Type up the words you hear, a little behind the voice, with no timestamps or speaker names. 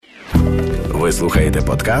Ви слухаєте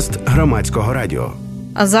подкаст Громадського радіо.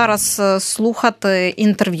 А зараз слухати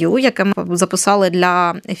інтерв'ю, яке ми записали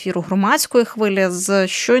для ефіру Громадської хвилі з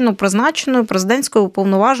щойно призначеною президентською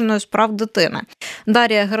уповноваженою з прав дитини.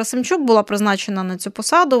 Дар'я Герасимчук була призначена на цю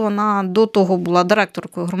посаду. Вона до того була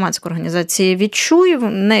директоркою громадської організації «Відчуй».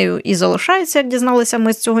 Нею і залишається, як дізналися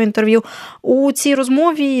ми з цього інтерв'ю. У цій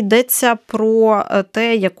розмові йдеться про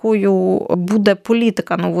те, якою буде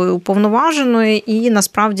політика нової уповноваженої і,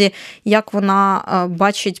 насправді, як вона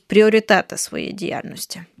бачить пріоритети своєї діяльності.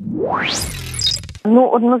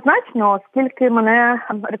 Однозначно, оскільки мене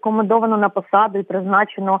рекомендовано на посаду і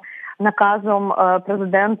призначено наказом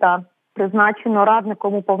президента, призначено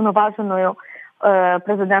радником уповноваженою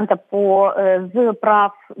президента з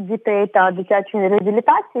прав дітей та дитячої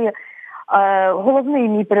реабілітації, головний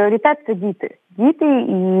мій пріоритет – це діти. Діти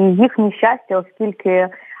і їхнє щастя, оскільки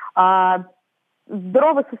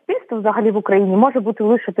здорове суспільство взагалі в Україні може бути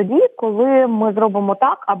лише тоді, коли ми зробимо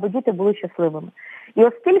так, аби діти були щасливими. І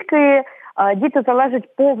оскільки діти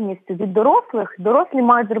залежать повністю від дорослих, дорослі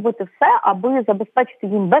мають зробити все, аби забезпечити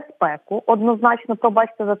їм безпеку, однозначно,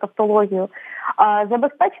 пробачте за тавтологію,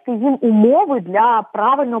 забезпечити їм умови для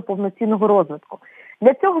правильного повноцінного розвитку.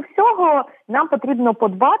 Для цього всього нам потрібно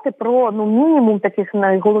подбати про мінімум таких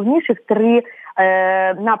найголовніших 3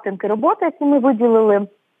 напрямки роботи, які ми виділили.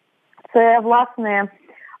 Це, власне,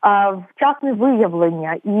 вчасне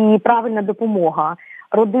виявлення і правильна допомога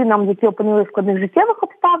родинам, які опинилися в складних життєвих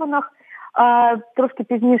обставинах. Трошки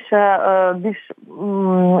пізніше більш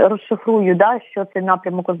розшифрую, що цей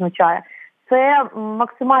напрямок означає. Це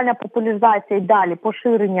максимальна популяризація і далі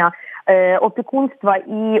поширення опікунства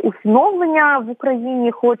і усиновлення в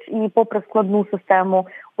Україні, хоч і попри складну систему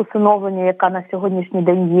усиновлення, яка на сьогоднішній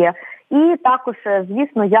день є. І також,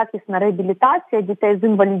 звісно, якісна реабілітація дітей з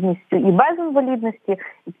інвалідністю і без інвалідності,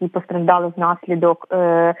 які постраждали внаслідок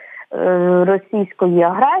російської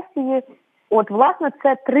агресії. Власне,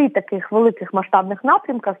 це 3 таких великих масштабних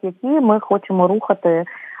напрямках, які ми хочемо рухати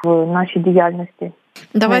в нашій діяльності.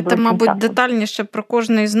 Давайте, мабуть, детальніше про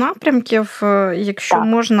кожний з напрямків. Якщо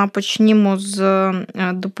можна, почнімо з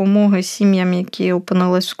допомоги сім'ям, які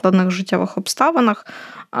опинились в складних життєвих обставинах.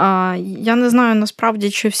 Я не знаю, насправді,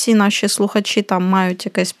 чи всі наші слухачі там мають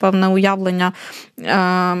якесь певне уявлення,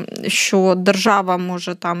 що держава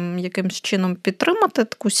може там якимсь чином підтримати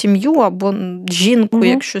таку сім'ю або жінку,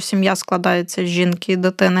 якщо сім'я складається з жінки і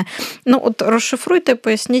дитини. Розшифруйте,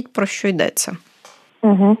 поясніть, про що йдеться.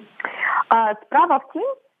 Справа в тім,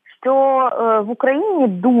 що в Україні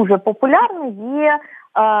дуже популярні є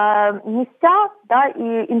місця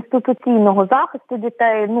і інституційного захисту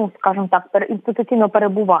дітей, скажімо так, інституційного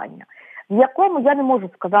перебування, в якому я не можу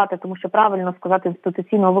сказати, тому що правильно сказати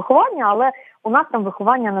інституційного виховання, але у нас там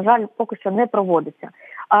виховання, на жаль, поки що не проводиться.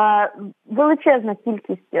 Величезна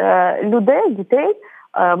кількість людей, дітей,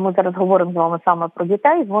 ми зараз говоримо з вами саме про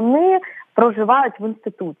дітей, вони проживають в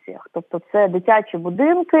інституціях. Тобто це дитячі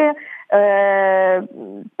будинки,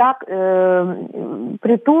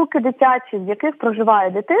 притулки дитячі, в яких проживає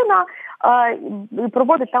дитина і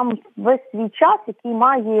проводить там весь свій час, який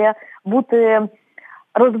має бути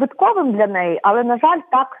розвитковим для неї, але, на жаль,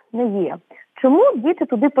 так не є. Чому діти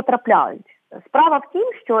туди потрапляють? Справа в тім,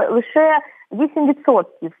 що лише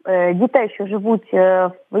 8% дітей, що живуть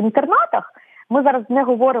в інтернатах, ми зараз не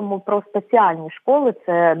говоримо про спеціальні школи,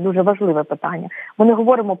 це дуже важливе питання. Ми не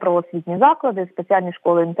говоримо про освітні заклади, спеціальні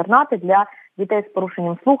школи-інтернати для дітей з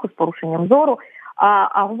порушенням слуху, з порушенням зору,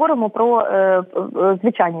 а говоримо про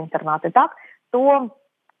звичайні інтернати, так? То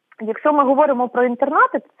якщо ми говоримо про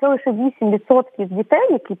інтернати, то це лише 8% дітей,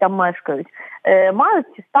 які там мешкають,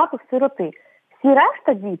 мають статус сироти. Всі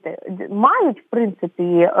решта діти мають, в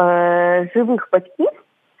принципі, живих батьків,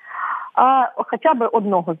 хоча б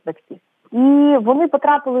одного з батьків. І вони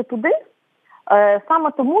потрапили туди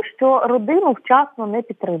саме тому, що родину вчасно не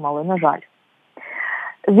підтримали, на жаль.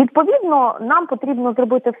 Відповідно, нам потрібно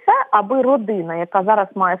зробити все, аби родина, яка зараз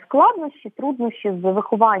має складнощі, труднощі з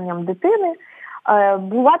вихованням дитини,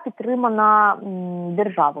 була підтримана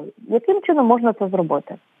державою. Яким чином можна це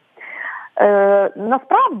зробити?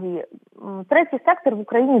 Насправді, третій сектор в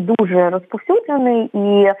Україні дуже розповсюджений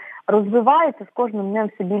і розвивається з кожним днем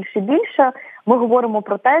все більше і більше. Ми говоримо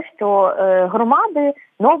про те, що громади,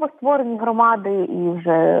 новостворені громади і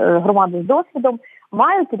вже громади з досвідом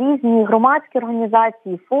мають різні громадські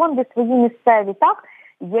організації, фонди свої місцеві, так,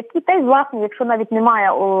 які теж, власне, якщо навіть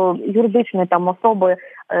немає юридичної там особи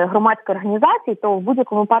громадської організації, то в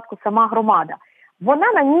будь-якому випадку сама громада.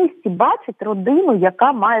 Вона на місці бачить родину,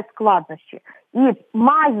 яка має складнощі, і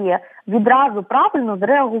має відразу правильно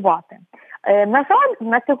зреагувати. На жаль,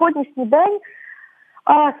 на сьогоднішній день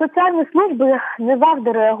Соціальні служби не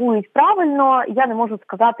завжди реагують правильно. Я не можу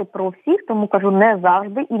сказати про всіх, тому кажу не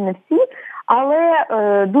завжди і не всі, але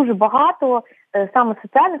дуже багато саме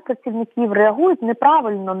соціальних працівників реагують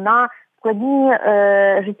неправильно на складні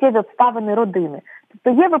життєві обставини родини.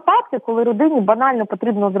 Тобто є випадки, коли родині банально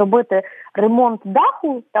потрібно зробити ремонт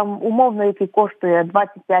даху, там умовно, який коштує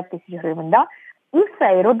 25 тисяч гривень, да? І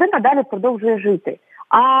все, і родина далі продовжує жити.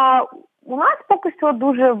 А у нас поки що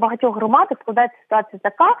дуже в багатьох громадах складається ситуація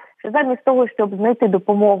така, що замість того, щоб знайти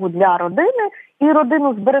допомогу для родини і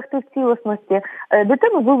родину зберегти в цілісності,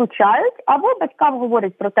 дитину вилучають, або батькам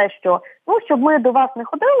говорять про те, що щоб ми до вас не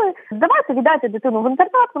ходили, давайте віддайте дитину в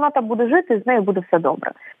інтернат, вона там буде жити, з нею буде все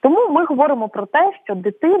добре. Тому ми говоримо про те, що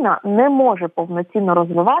дитина не може повноцінно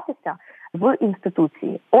розвиватися в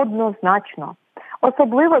інституції. Однозначно.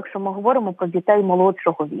 Особливо, якщо ми говоримо про дітей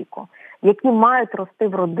молодшого віку, які мають рости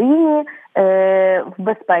в родині, в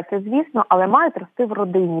безпеці, звісно, але мають рости в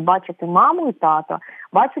родині, бачити маму і тата,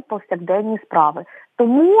 бачити повсякденні справи.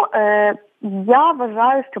 Тому я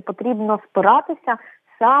вважаю, що потрібно спиратися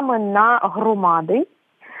саме на громади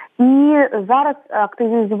і зараз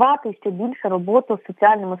активізувати ще більше роботу з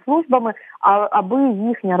соціальними службами, аби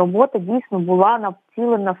їхня робота дійсно була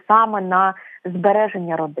націлена саме на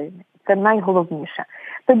збереження родини. Це найголовніше.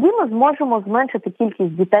 Тоді ми зможемо зменшити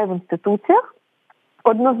кількість дітей в інституціях,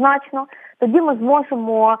 однозначно. Тоді ми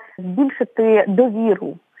зможемо збільшити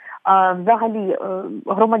довіру взагалі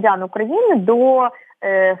громадян України до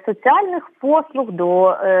соціальних послуг,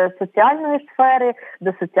 до соціальної сфери,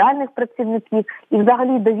 до соціальних працівників і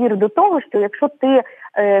взагалі довіру до того, що якщо ти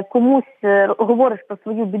комусь говориш про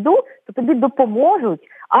свою біду, то тобі допоможуть,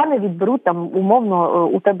 а не відберуть там умовно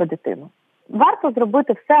у тебе дитину. Варто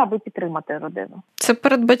зробити все, аби підтримати родину. Це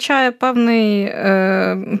передбачає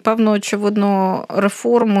певну, очевидно,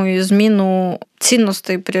 реформу і зміну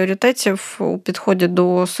цінностей і пріоритетів у підході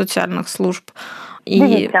до соціальних служб.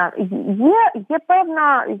 Дивіться, є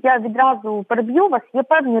певна, я відразу переб'ю вас, є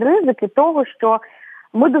певні ризики того, що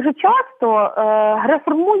ми дуже часто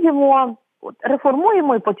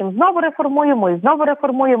реформуємо і потім знову реформуємо і знову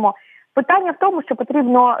реформуємо. Питання в тому, що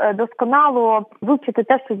потрібно досконало вивчити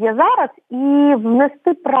те, що є зараз, і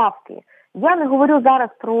внести правки. Я не говорю зараз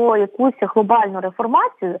про якусь глобальну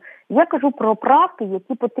реформацію, я кажу про правки,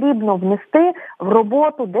 які потрібно внести в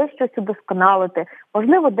роботу, десь щось удосконалити,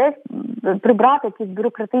 можливо, десь прибрати якісь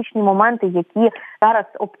бюрократичні моменти, які зараз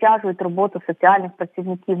обтяжують роботу соціальних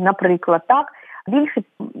працівників, наприклад, так? Більше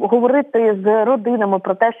говорити з родинами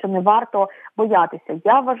про те, що не варто боятися.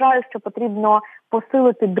 Я вважаю, що потрібно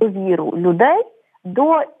посилити довіру людей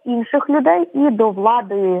до інших людей і до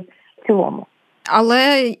влади в цілому.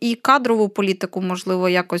 Але і кадрову політику, можливо,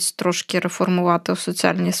 якось трошки реформувати у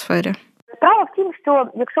соціальній сфері. Справа в тім, що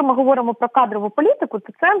якщо ми говоримо про кадрову політику,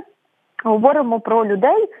 то це говоримо про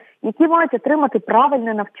людей, які мають отримати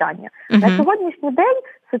правильне навчання. На сьогоднішній день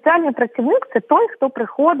соціальний працівник – це той, хто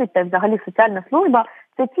приходить, та взагалі соціальна служба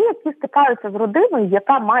 – це ті, які стикаються з родиною,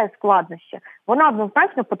 яка має складнощі. Вона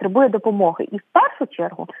однозначно потребує допомоги. І в першу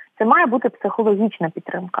чергу це має бути психологічна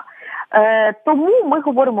підтримка. Тому ми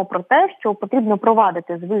говоримо про те, що потрібно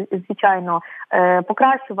провадити, звичайно,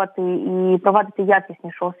 покращувати і провадити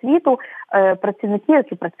якіснішу освіту працівників,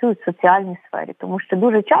 які працюють в соціальній сфері. Тому що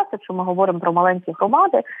дуже часто, якщо ми говоримо про маленькі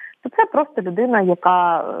громади, то це просто людина,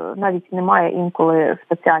 яка навіть не має інколи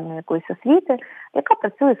спеціальної якоїсь освіти, яка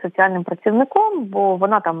працює соціальним працівником, бо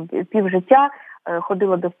вона там півжиття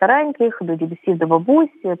ходила до стареньких, до дідусів, до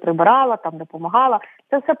бабусь, прибирала, там допомагала.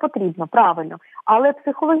 Це все потрібно, правильно. Але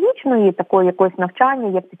психологічної такої якогось навчання,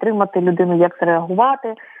 як підтримати людину, як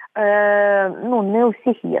зреагувати, не у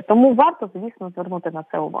всіх є. Тому варто, звісно, звернути на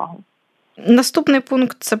це увагу. Наступний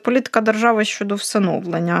пункт – це політика держави щодо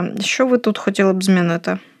всиновлення. Що ви тут хотіли б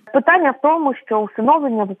змінити? Питання в тому, що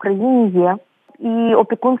усиновлення в Україні є, і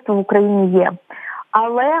опікунство в Україні є.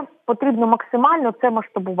 Але потрібно максимально це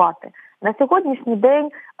масштабувати. На сьогоднішній день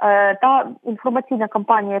та інформаційна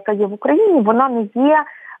кампанія, яка є в Україні, вона не є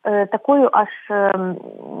такою аж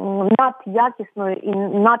надякісною і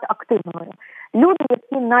надактивною. Люди,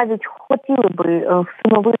 які навіть хотіли би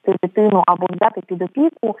всиновити дитину або взяти під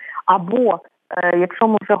опіку, або, якщо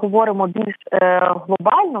ми вже говоримо більш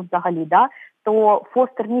глобально взагалі, то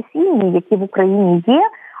фостерні сім'ї, які в Україні є,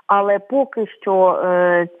 але поки що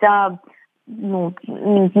ця,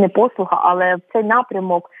 не послуга, але цей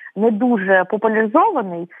напрямок не дуже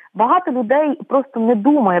популяризований, багато людей просто не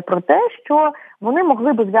думає про те, що вони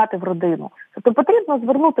могли би взяти в родину. Тобто потрібно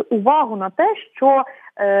звернути увагу на те, що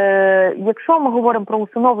якщо ми говоримо про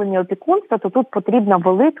усиновлення і опікунство, то тут потрібна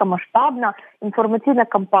велика масштабна інформаційна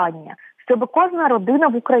кампанія, щоб кожна родина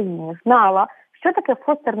в Україні знала, що таке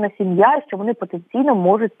фостерна сім'я і що вони потенційно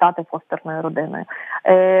можуть стати фостерною родиною,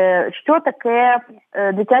 що таке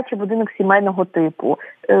дитячий будинок сімейного типу,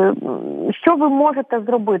 що ви можете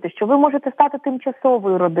зробити, що ви можете стати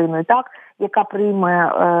тимчасовою родиною, так, яка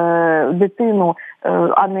прийме дитину,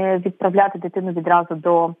 а не відправляти дитину відразу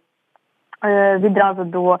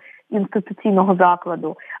до інституційного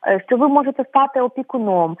закладу, що ви можете стати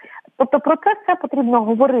опікуном. Тобто про це все потрібно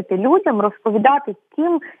говорити людям, розповідати,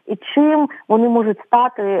 ким і чим вони можуть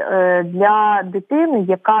стати для дитини,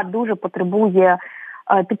 яка дуже потребує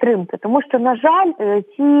підтримки. Тому що, на жаль,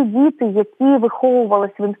 ті діти, які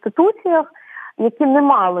виховувалися в інституціях, які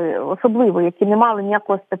не мали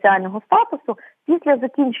ніякого спеціального статусу, після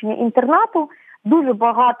закінчення інтернату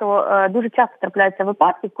дуже часто трапляються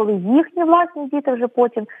випадки, коли їхні власні діти вже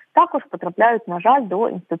потім також потрапляють, на жаль, до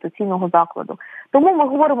інституційного закладу. Тому ми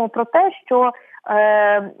говоримо про те, що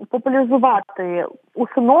популяризувати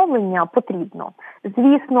усиновлення потрібно.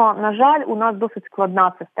 Звісно, на жаль, у нас досить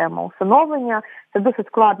складна система усиновлення, це досить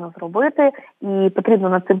складно зробити і потрібно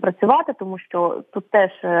над цим працювати, тому що тут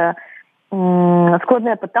теж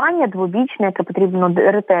складне питання, двобічне, яке потрібно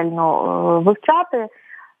ретельно вивчати.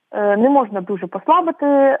 Не можна дуже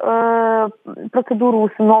послабити процедуру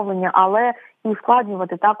усиновлення, але і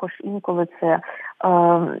ускладнювати також інколи це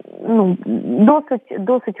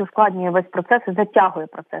досить ускладнює весь процес і затягує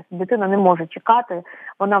процес. Дитина не може чекати,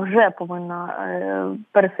 вона вже повинна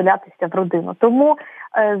переселятися в родину. Тому,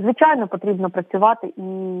 звичайно, потрібно працювати і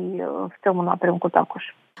в цьому напрямку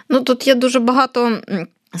також. Тут є дуже багато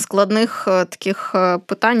складних таких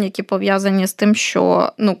питань, які пов'язані з тим, що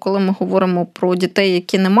коли ми говоримо про дітей,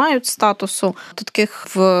 які не мають статусу, то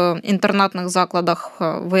таких в інтернатних закладах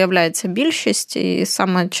виявляється більшість, і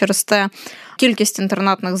саме через те кількість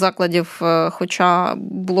інтернатних закладів, хоча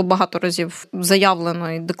було багато разів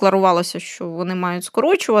заявлено і декларувалося, що вони мають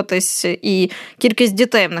скорочуватись, і кількість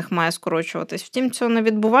дітей в них має скорочуватись. Втім, цього не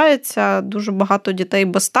відбувається. Дуже багато дітей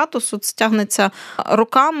без статусу, це тягнеться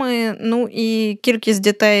роками, і кількість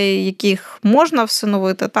дітей, яких можна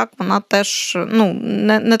всиновити, так, вона теж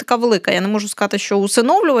не така велика. Я не можу сказати, що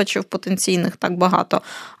усиновлювачів потенційних так багато,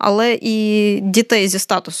 але і дітей зі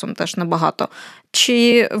статусом теж небагато.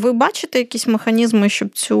 Чи ви бачите якісь механізми, щоб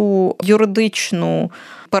цю юридичну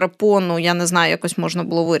перепону, я не знаю, якось можна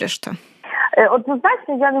було вирішити?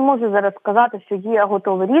 Однозначно, я не можу зараз сказати, що є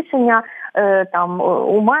готове рішення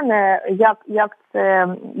у мене, як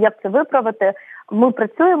це виправити. Ми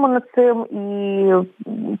працюємо над цим, і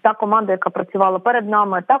та команда, яка працювала перед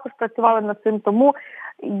нами, також працювала над цим. Тому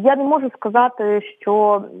я не можу сказати,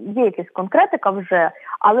 що є якась конкретика вже,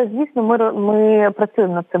 але, звісно, ми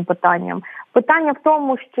працюємо над цим питанням. Питання в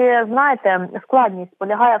тому, що, знаєте, складність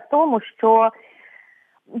полягає в тому, що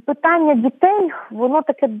питання дітей, воно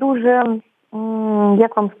таке дуже,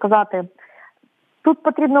 як вам сказати, тут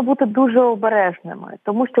потрібно бути дуже обережними,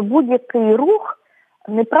 тому що будь-який рух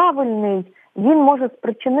неправильний, він може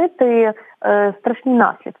спричинити страшні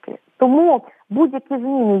наслідки. Тому будь-які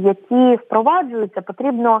зміни, які впроваджуються,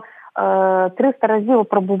 потрібно 300 разів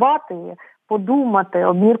опробувати, подумати,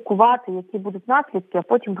 обміркувати, які будуть наслідки, а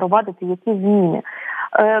потім провадити які зміни.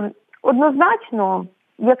 Однозначно,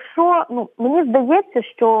 якщо, мені здається,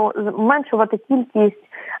 що зменшувати кількість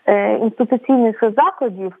інституційних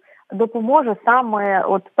закладів допоможе саме,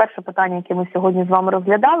 перше питання, яке ми сьогодні з вами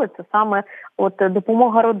розглядали, це саме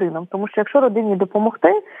допомога родинам. Тому що якщо родині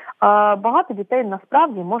допомогти, багато дітей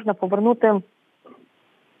насправді можна повернути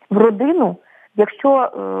в родину, якщо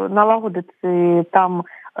налагодити там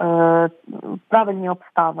правильні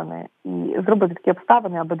обставини і зробити такі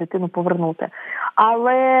обставини, аби дитину повернути.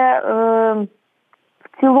 Але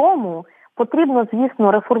в цілому потрібно,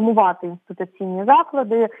 звісно, реформувати інституційні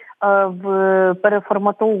заклади,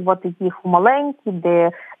 переформатовувати їх у маленькі,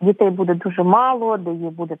 де дітей буде дуже мало, де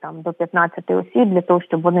їх буде там до 15 осіб, для того,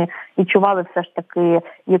 щоб вони відчували все ж таки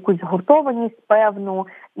якусь згуртованість певну.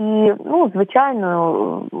 І,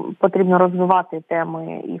 звичайно, потрібно розвивати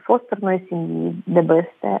теми і фостерної сім'ї,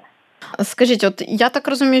 ДБСТ. Скажіть, я так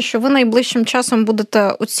розумію, що ви найближчим часом будете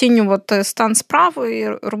оцінювати стан справи і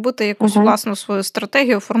робити якусь власну свою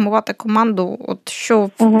стратегію, формувати команду. Що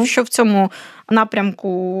в цьому напрямку,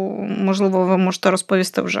 можливо, ви можете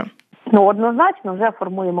розповісти вже? Однозначно, вже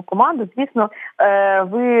формуємо команду. Звісно,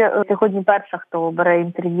 ви сьогодні перша, хто бере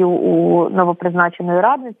інтерв'ю у новопризначеної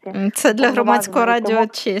радниці. Це для громадського радіо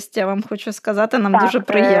честь, я вам хочу сказати, нам дуже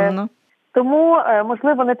приємно. Тому,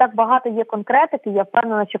 можливо, не так багато є конкретики. Я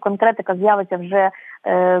впевнена, що конкретика з'явиться вже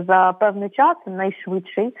за певний час,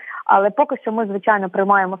 найшвидший. Але поки що ми, звичайно,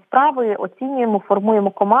 приймаємо справи, оцінюємо,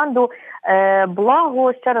 формуємо команду.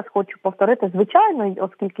 Благо, ще раз хочу повторити, звичайно,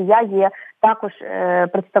 оскільки я є також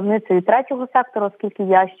представницею третього сектору, оскільки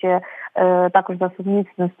я ще також за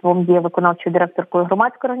сумісництвом є виконавчою директоркою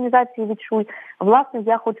громадської організації «Відчуй». Власне,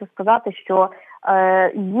 я хочу сказати, що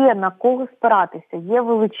є на кого спиратися, є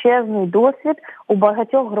величезний досвід у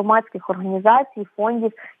багатьох громадських організацій,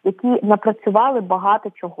 фондів, які напрацювали багато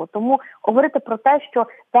чого. Тому говорити про те, що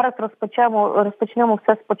зараз розпочнемо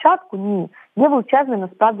все спочатку, ні. Є величезний,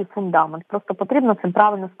 насправді, фундамент. Просто потрібно цим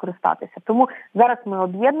правильно скористатися. Тому зараз ми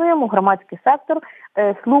об'єднуємо громадський сектор,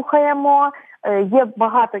 слухаємо, є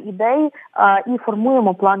багато ідей і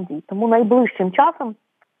формуємо план дій. Тому найближчим часом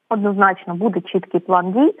однозначно буде чіткий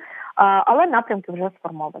план дій, але напрямки вже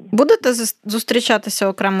сформовані. Будете зустрічатися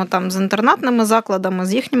окремо там з інтернатними закладами,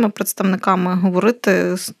 з їхніми представниками, говорити,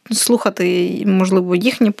 слухати, можливо,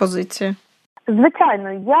 їхні позиції?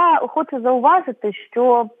 Звичайно, я хочу зауважити,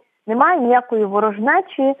 що немає ніякої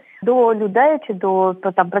ворожнечі до людей чи до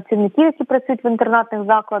працівників, які працюють в інтернатних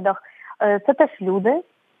закладах. Це теж люди.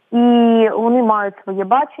 І вони мають своє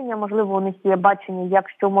бачення, можливо, у них є бачення, як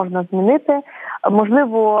що можна змінити.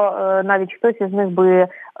 Можливо, навіть хтось із них би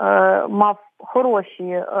мав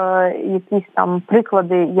хороші якісь там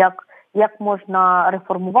приклади, як можна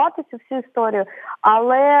реформувати цю всю історію.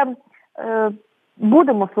 Але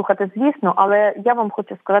будемо слухати, звісно, але я вам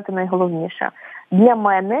хочу сказати найголовніше. Для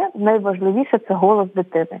мене найважливіше – це голос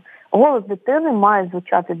дитини. Голос дитини має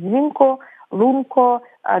звучати дзвінко, лунко,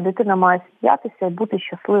 дитина має сміятися і бути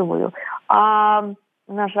щасливою. А,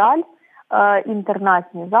 на жаль,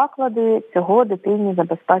 інтернатні заклади цього дитині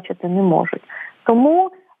забезпечити не можуть.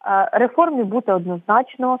 Тому реформі бути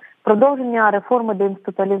однозначно. Продовження реформи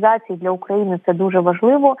деінституалізації для України – це дуже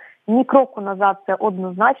важливо. Ні кроку назад – це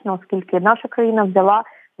однозначно, оскільки наша країна взяла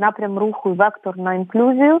напрям руху і вектор на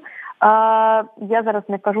інклюзію. Я зараз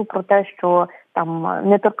не кажу про те, що там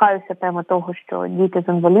не торкаюся теми того, що діти з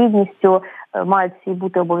інвалідністю мають всі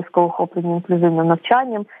бути обов'язково охоплені інклюзивним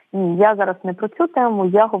навчанням. Ні, я зараз не про цю тему,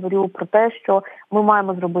 я говорю про те, що ми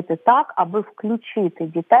маємо зробити так, аби включити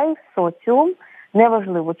дітей в соціум,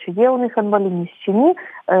 неважливо, чи є у них інвалідність чи ні,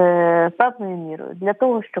 певною мірою, для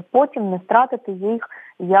того, щоб потім не втратити їх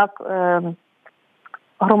як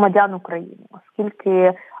громадян України,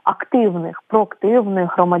 оскільки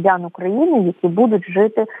проактивних громадян України, які будуть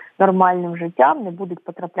жити нормальним життям, не будуть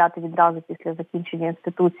потрапляти відразу після закінчення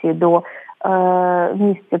інституції до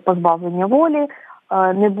місця позбавлення волі,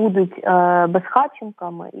 не будуть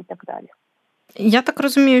безхатченками і так далі. Я так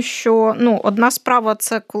розумію, що одна справа –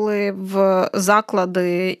 це коли в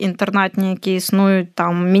заклади інтернатні, які існують,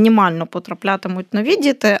 там мінімально потраплятимуть нові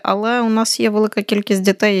діти, але у нас є велика кількість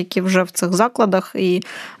дітей, які вже в цих закладах, і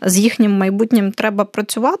з їхнім майбутнім треба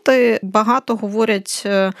працювати. Багато говорять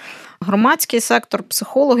громадський сектор,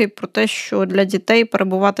 психологи про те, що для дітей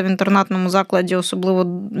перебувати в інтернатному закладі, особливо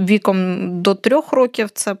віком до 3 років,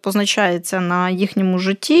 це позначається на їхньому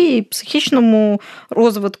житті і психічному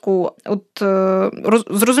розвитку.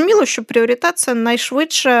 Зрозуміло, що пріоритет – це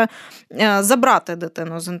найшвидше забрати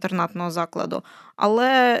дитину з інтернатного закладу.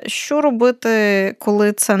 Але що робити,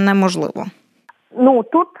 коли це неможливо?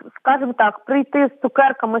 Тут, скажімо так, прийти з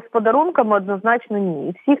цукерками, з подарунками однозначно ні.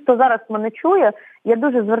 І всі, хто зараз мене чує, я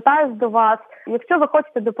дуже звертаюсь до вас. Якщо ви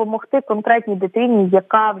хочете допомогти конкретній дитині,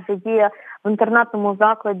 яка вже є в інтернатному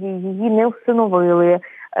закладі, її не всиновили,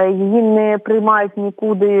 її не приймають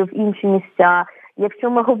нікуди в інші місця. Якщо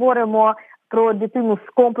ми говоримо про дитину з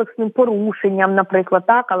комплексним порушенням, наприклад,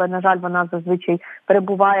 так, але, на жаль, вона зазвичай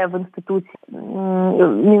перебуває в інституції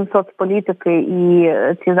Мінсоцполітики, і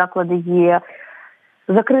ці заклади є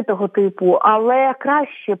закритого типу, але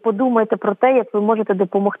краще подумайте про те, як ви можете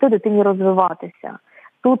допомогти дитині розвиватися.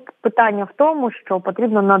 Тут питання в тому, що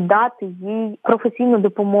потрібно надати їй професійну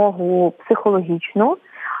допомогу психологічну,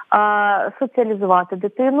 соціалізувати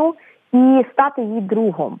дитину і стати їй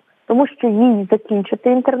другом. Тому що їй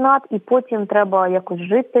закінчити інтернат і потім треба якось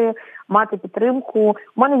жити, мати підтримку.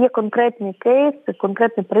 У мене є конкретний кейс,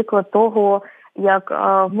 конкретний приклад того, як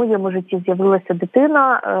в моєму житті з'явилася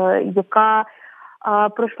дитина, яка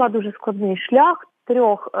пройшла дуже складний шлях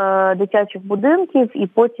 3 дитячих будинків, і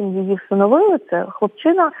потім її всиновили. Це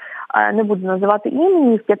хлопчина, не буду називати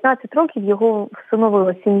імені, в 15 років його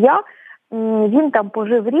всиновила сім'я. Він там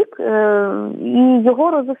пожив рік, і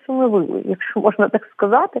його розусиновили, якщо можна так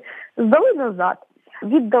сказати. Здали назад,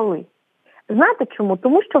 віддали. Знаєте чому?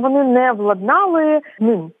 Тому що вони не владнали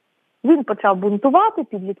ним. Він почав бунтувати,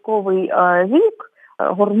 підлітковий вік,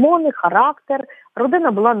 гормони, характер,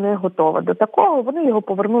 родина була не готова до такого, вони його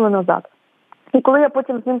повернули назад. І коли я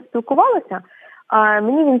потім з ним спілкувалася,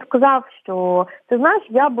 мені він сказав, що, ти знаєш,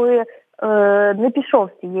 я би не пішов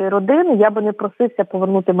з цієї родини, я би не просився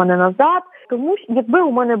повернути мене назад, тому що якби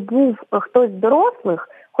у мене був хтось з дорослих,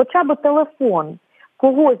 хоча б телефон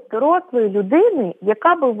когось дорослої людини,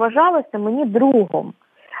 яка би вважалася мені другом,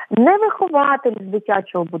 не вихователь з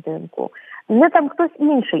дитячого будинку, не там хтось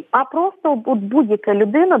інший, а просто будь-яка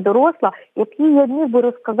людина доросла, якій я міг би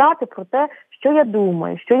розказати про те, що я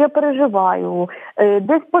думаю, що я переживаю,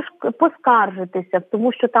 десь поскаржитися,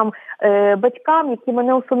 тому що там батькам, які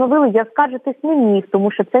мене усиновили, я скаржитись не міг,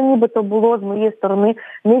 тому що це нібито було з моєї сторони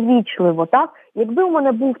невічливо, так? Якби у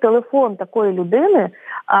мене був телефон такої людини,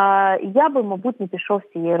 я би, мабуть, не пішов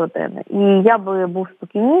з цієї родини. І я би був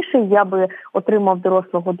спокійніший, я би отримав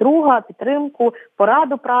дорослого друга, підтримку,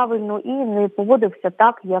 пораду правильну і не поводився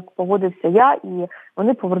так, як поводився я, і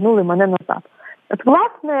вони повернули мене назад. От,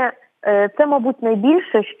 власне, це, мабуть,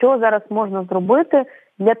 найбільше, що зараз можна зробити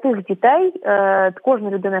для тих дітей, кожна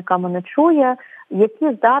людина, яка мене чує,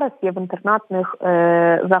 які зараз є в інтернатних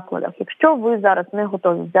закладах. Якщо ви зараз не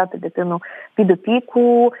готові взяти дитину під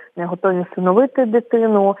опіку, не готові всиновити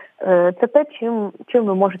дитину, це те, чим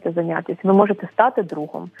ви можете зайнятися. Ви можете стати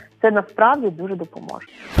другом. Це насправді дуже допоможе.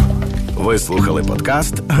 Ви слухали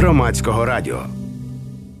подкаст Громадського радіо.